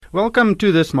Welcome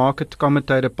to this Market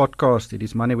Commentator podcast. It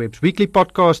is MoneyWeb's weekly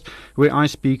podcast where I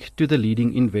speak to the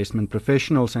leading investment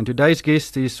professionals. And today's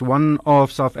guest is one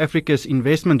of South Africa's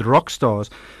investment rock stars.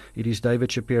 It is David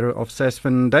Shapiro of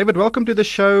Sasfin. David, welcome to the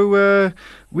show.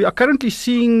 We are currently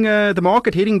seeing the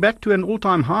market heading back to an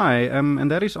all-time high,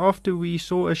 and that is after we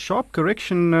saw a sharp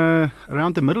correction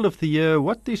around the middle of the year.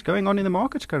 What is going on in the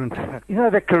markets currently?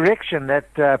 The correction,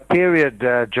 that period,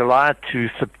 July to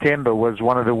September, was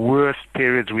one of the worst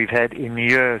periods we've had in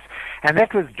years. And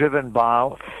that was driven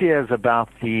by fears about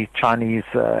the Chinese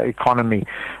economy.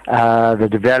 The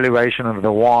devaluation of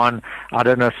the yuan,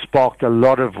 sparked a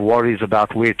lot of worries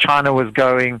about where China was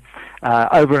going.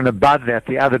 Over and above that,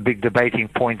 the other big debating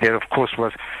point there, of course,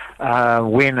 was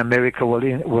when America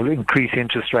will increase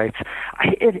interest rates.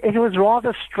 It was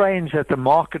rather strange that the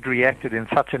market reacted in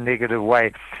such a negative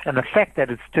way. And the fact that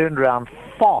it's turned around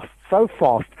so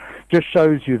fast, just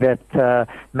shows you that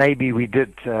maybe we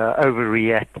did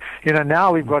overreact.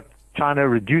 Now we've got China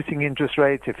reducing interest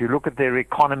rates. If you look at their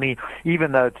economy,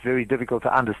 even though it's very difficult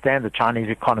to understand the Chinese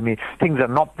economy, things are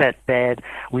not that bad.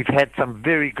 We've had some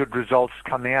very good results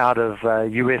coming out of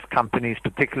U.S. companies,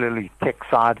 particularly tech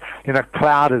side.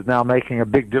 Cloud is now making a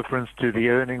big difference to the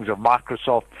earnings of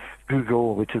Microsoft,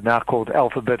 Google, which is now called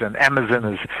Alphabet, and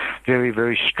Amazon is very,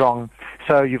 very strong.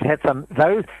 So you've had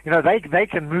those, they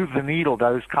can move the needle,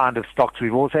 those kind of stocks.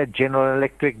 We've also had General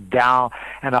Electric, Dow,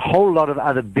 and a whole lot of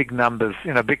other big numbers,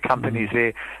 big companies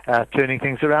there turning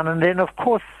things around. And then, of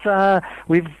course,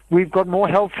 we've got more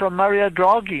help from Mario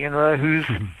Draghi,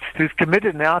 who's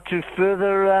committed now to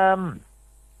further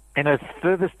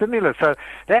further stimulus. So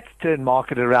that's turned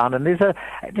market around, and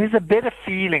there's a better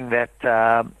feeling that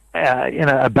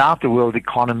about the world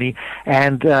economy,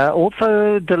 and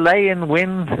also delay in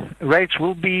when rates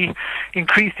will be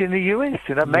increased in the US.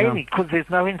 Mainly because there's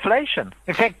no inflation.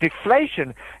 In fact,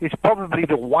 deflation is probably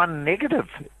the one negative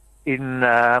in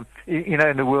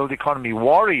the world economy.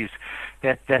 Worries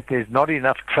that there's not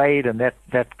enough trade, and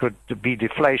that could be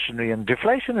deflationary. And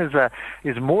deflation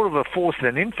is more of a force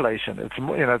than inflation. It's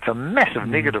it's a massive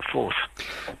negative force.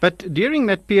 But during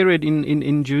that period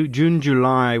in June,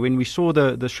 July, when we saw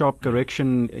the sharp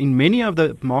correction in many of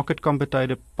the market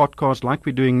commentator podcasts like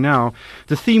we're doing now,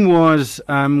 the theme was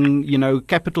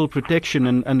capital protection,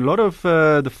 and a lot of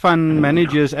the fund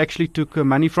managers actually took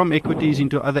money from equities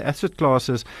into other asset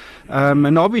classes,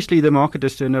 and obviously the market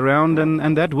has turned around,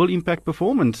 and that will impact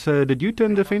performance. Did you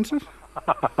turn defensive?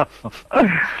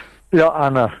 Yeah, I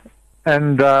know.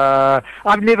 And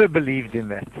I've never believed in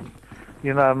that.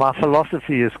 My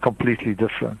philosophy is completely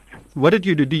different. What did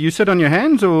you do? Did you sit on your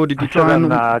hands, or did you try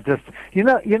and...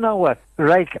 you know what,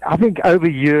 Rake, I think over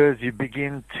years you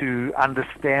begin to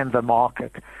understand the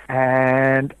market.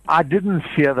 And I didn't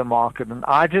fear the market, and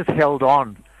I just held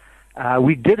on.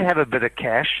 We did have a bit of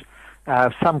cash.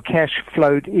 Some cash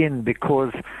flowed in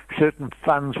because certain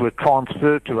funds were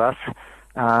transferred to us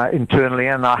internally,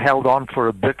 and I held on for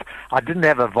a bit. I didn't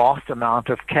have a vast amount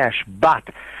of cash, but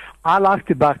I like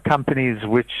to buy companies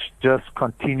which just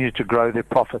continue to grow their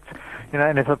profits.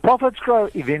 And if the profits grow,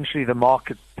 eventually the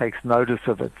market takes notice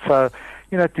of it. So,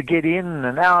 to get in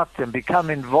and out and become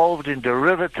involved in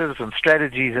derivatives and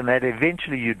strategies, and that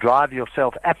eventually you drive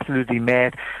yourself absolutely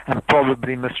mad and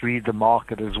probably misread the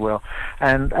market as well.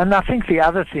 And I think the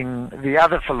other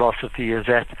philosophy is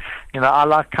that, I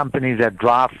like companies that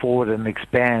drive forward and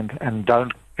expand and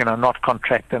don't not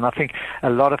contract. And I think a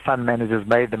lot of fund managers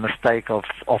made the mistake of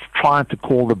trying to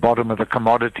call the bottom of the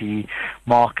commodity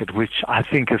market, which I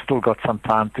think has still got some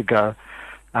time to go.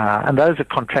 And those are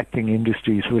contracting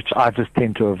industries, which I just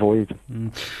tend to avoid.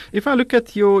 If I look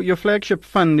at your flagship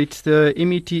fund, it's the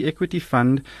MET Equity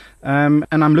Fund, and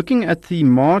I'm looking at the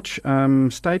March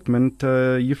statement.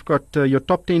 You've got your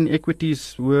top 10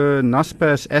 equities were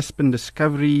Naspers, Aspen,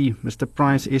 Discovery, Mr.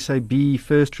 Price, SAB,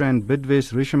 FirstRand,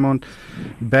 Bidvest, Richemont,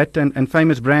 BAT, and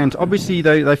Famous Brands. Obviously,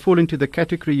 they fall into the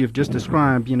category you've just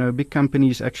described, big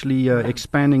companies actually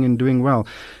expanding and doing well.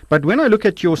 But when I look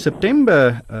at your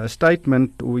September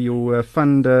statement, or your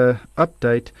fund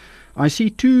update, I see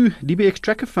two DBX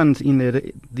tracker funds in there,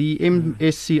 the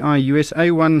MSCI USA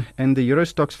one and the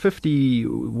Eurostoxx 50.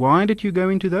 Why did you go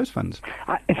into those funds?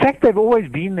 In fact, they've always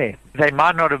been there. They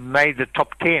might not have made the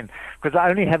top 10 because I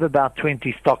only have about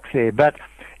 20 stocks there. But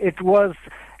it's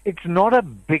not a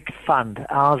big fund.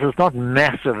 Ours is not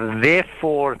massive. And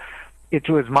therefore, it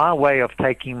was my way of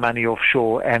taking money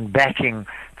offshore and backing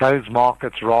those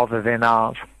markets rather than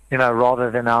ours. Rather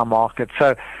than our market.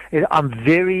 So I'm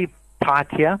very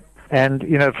tight here. And,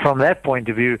 from that point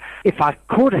of view, if I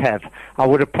could have, I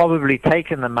would have probably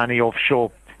taken the money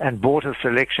offshore and bought a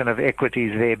selection of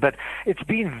equities there. But it's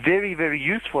been very, very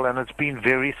useful, and it's been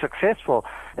very successful.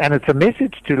 And it's a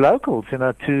message to locals,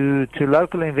 to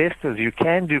local investors. You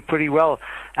can do pretty well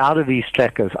out of these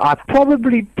trackers. I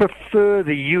probably prefer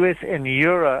the US and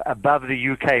Euro above the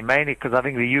UK, mainly because I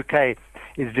think the UK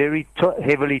is very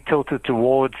heavily tilted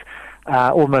towards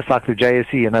almost like the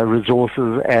JSE,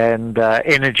 resources and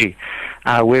energy,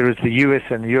 whereas the US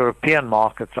and European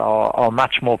markets are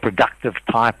much more productive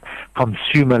type,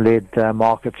 consumer-led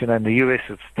markets. In the US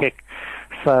it's tech.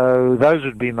 So those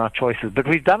would be my choices. But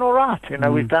we've done all right.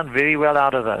 We've done very well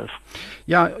out of those.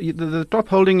 Yeah, the top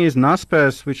holding is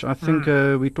Naspers, which I think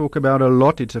we talk about a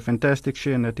lot. It's a fantastic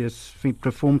share and it has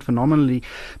performed phenomenally.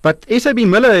 But SAB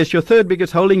Miller is your third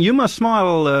biggest holding. You must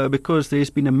smile because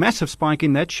there's been a massive spike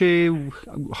in that share.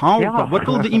 What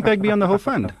will the impact be on the whole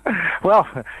fund? Well,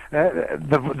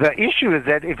 the issue is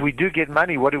that if we do get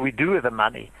money, what do we do with the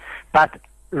money? But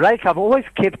Rake, I've always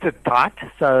kept it tight.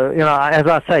 So, as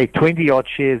I say, 20-odd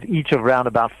shares, each of around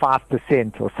about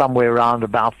 5% or somewhere around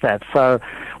about that. So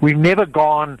we've never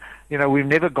gone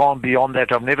beyond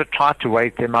that. I've never tried to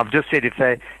weight them. I've just said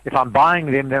if I'm buying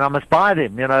them, then I must buy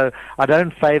them. I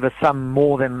don't favor some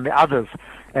more than the others.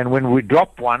 And when we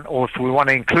drop one, or if we want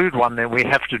to include one, then we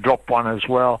have to drop one as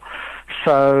well.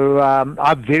 So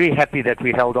I'm very happy that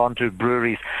we held on to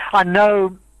breweries. I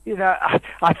know,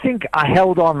 I think I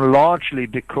held on largely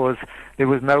because there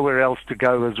was nowhere else to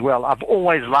go as well. I've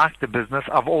always liked the business.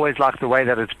 I've always liked the way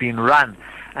that it's been run.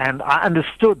 And I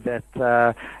understood that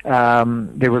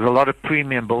there was a lot of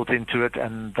premium built into it,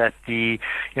 and that it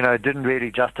didn't really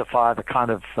justify the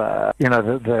kind of,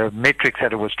 the metrics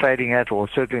that it was trading at, or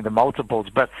certainly the multiples.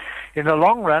 But in the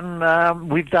long run,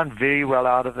 we've done very well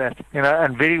out of that,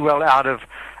 and very well out of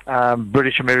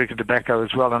British American Tobacco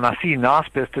as well. And I see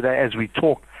Naspers today, as we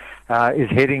talk, is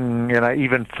heading,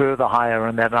 even further higher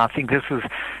in that. And I think this is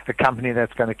a company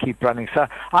that's going to keep running. So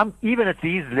even at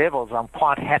these levels, I'm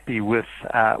quite happy with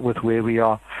where we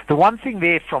are. The one thing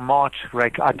there from March,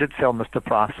 Rick, I did sell Mr.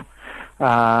 Price.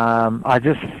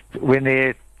 When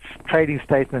their trading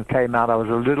statement came out, I was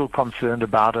a little concerned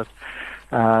about it.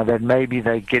 That maybe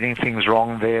they're getting things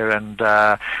wrong there, and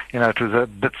it was a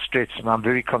bit stretched, and I'm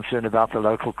very concerned about the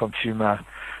local consumer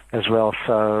as well.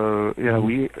 So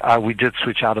we did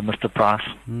switch out of Mr. Price.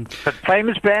 But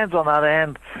Famous Brands, on the other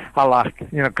hand, I like,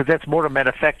 because that's more a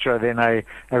manufacturer than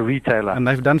a retailer, and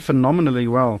they've done phenomenally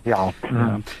well. Yeah.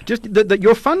 Just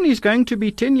your fund is going to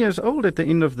be 10 years old at the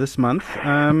end of this month. If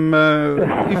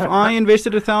I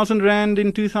invested 1,000 rand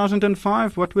in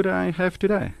 2005, what would I have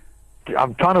today?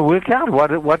 I'm trying to work out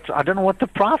what I don't know what the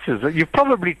price is. You've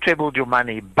probably trebled your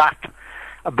money, but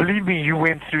believe me, you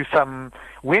went through some.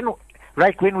 When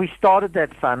we started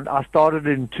that fund, I started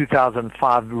in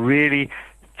 2005 really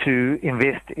to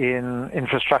invest in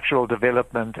infrastructural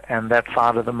development and that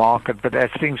side of the market. But as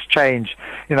things changed,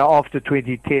 after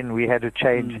 2010, we had to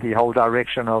change the whole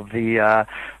direction of the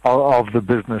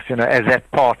business.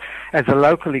 As the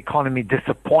local economy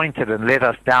disappointed and let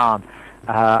us down.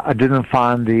 I didn't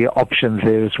find the options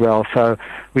there as well. So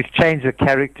we've changed the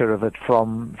character of it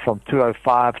from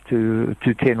 2005 to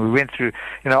 10. We went through,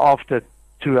 after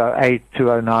 2008,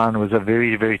 2009 was a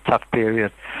very, very tough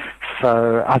period.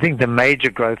 So I think the major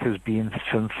growth has been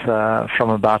since from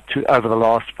about over the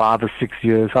last 5 or 6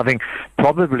 years. I think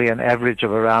probably an average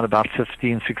of around about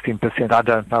 16%. I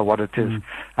don't know what it is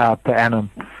per annum.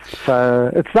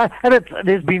 So it's that, and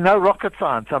there's been no rocket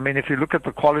science. I mean, if you look at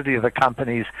the quality of the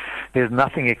companies, there's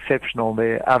nothing exceptional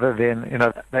there other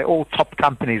than, they're all top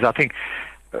companies. I think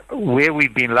where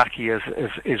we've been lucky is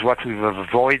what we've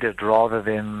avoided rather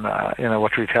than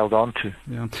what we've held on to.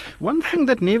 Yeah. One thing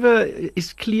that never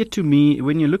is clear to me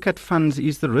when you look at funds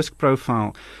is the risk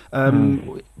profile.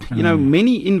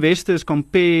 Many investors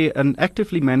compare an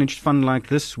actively managed fund like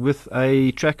this with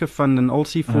a tracker fund, an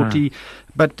ALSI 40.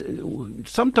 But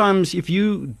sometimes if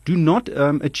you do not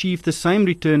achieve the same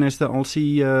return as the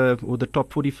ALSI or the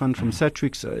top 40 fund from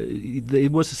Satrix, there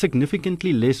was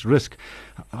significantly less risk.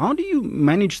 How do you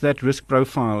manage that risk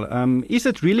profile? Is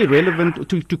it really relevant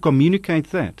to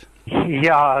communicate that?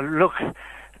 Yeah, look,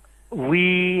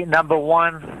 number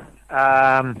one,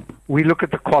 we look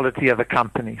at the quality of the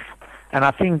companies. And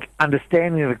I think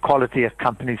understanding the quality of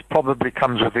companies probably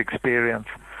comes with experience.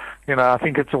 I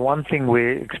think it's the one thing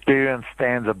where experience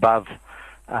stands above.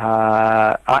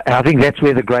 I think that's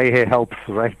where the grey hair helps,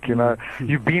 right?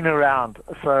 You've been around,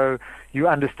 so you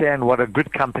understand what a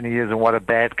good company is and what a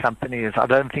bad company is. I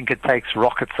don't think it takes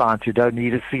rocket science. You don't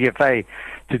need a CFA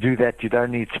to do that. You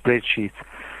don't need spreadsheets.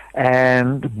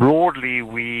 And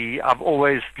broadly, I've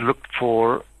always looked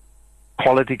for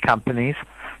quality companies,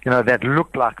 that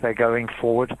look like they're going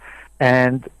forward.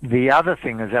 And the other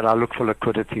thing is that I look for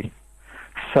liquidity.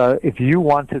 So if you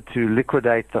wanted to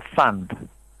liquidate the fund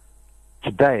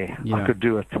today, I could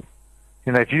do it.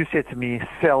 You know, if you said to me,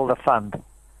 sell the fund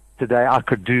today, I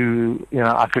could do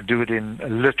it in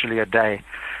literally a day.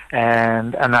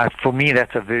 And for me,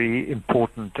 that's a very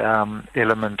important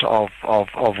element of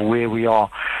where we are.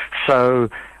 So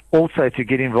also, if you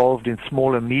get involved in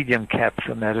small and medium caps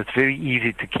and that, it's very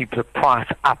easy to keep the price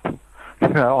up, you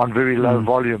know, on very low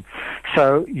volume.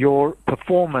 So your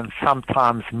performance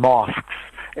sometimes masks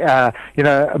the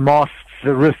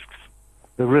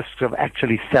risks of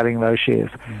actually selling those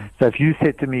shares. So if you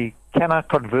said to me, can I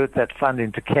convert that fund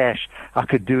into cash, I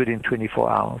could do it in 24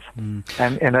 hours.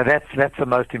 And that's the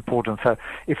most important. So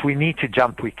if we need to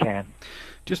jump, we can.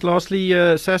 Just lastly,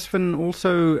 Sasfin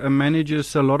also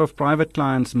manages a lot of private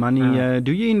clients' money.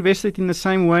 Do you invest it in the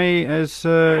same way as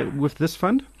with this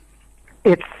fund?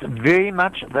 It's very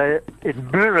much, the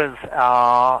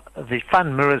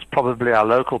fund mirrors probably our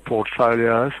local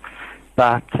portfolios,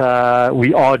 but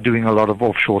we are doing a lot of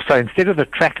offshore. So instead of the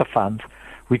tracker funds,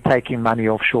 we're taking money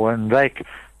offshore. And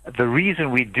the reason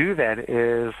we do that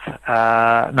is,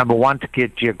 number one, to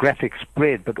get geographic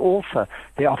spread, but also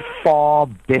there are far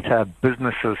better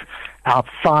businesses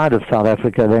outside of South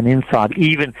Africa than inside,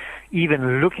 even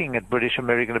looking at British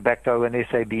American Tobacco and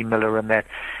SAB Miller and that.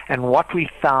 And what we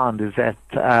found is that,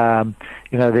 there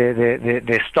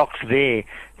are stocks there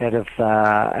that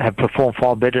have performed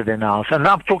far better than ours. And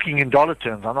I'm talking in dollar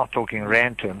terms, I'm not talking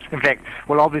rand terms. In fact,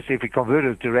 well, obviously if we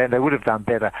converted it to rand, they would have done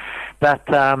better. But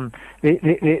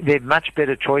they're much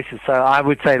better choices. So I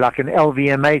would say like an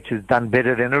LVMH has done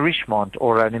better than a Richemont,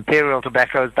 or an Imperial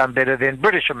Tobacco has done better than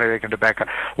British American Tobacco,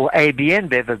 or ABN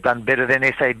Bev has done better than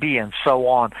SAB, and so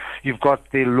on. You've got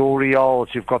the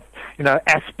L'Oreals, you've got,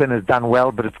 Aspen has done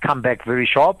well, but it's come back very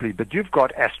sharply. But you've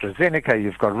got AstraZeneca,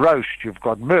 you've got Roche, you've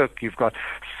got Merck, you've got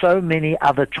so many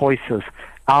other choices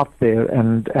out there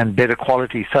and better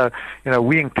quality. So,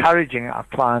 we're encouraging our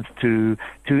clients to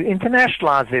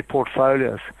internationalize their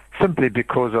portfolios simply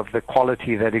because of the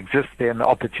quality that exists there and the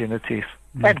opportunities.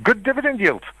 And good dividend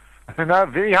yields,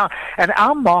 very high. And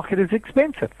our market is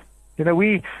expensive.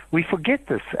 We forget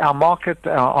this. Our market,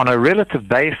 on a relative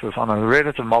basis, on a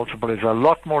relative multiple, is a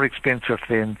lot more expensive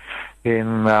than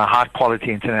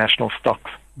high-quality international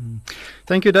stocks.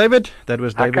 Thank you, David. That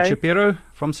was David Shapiro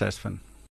from Sasfin.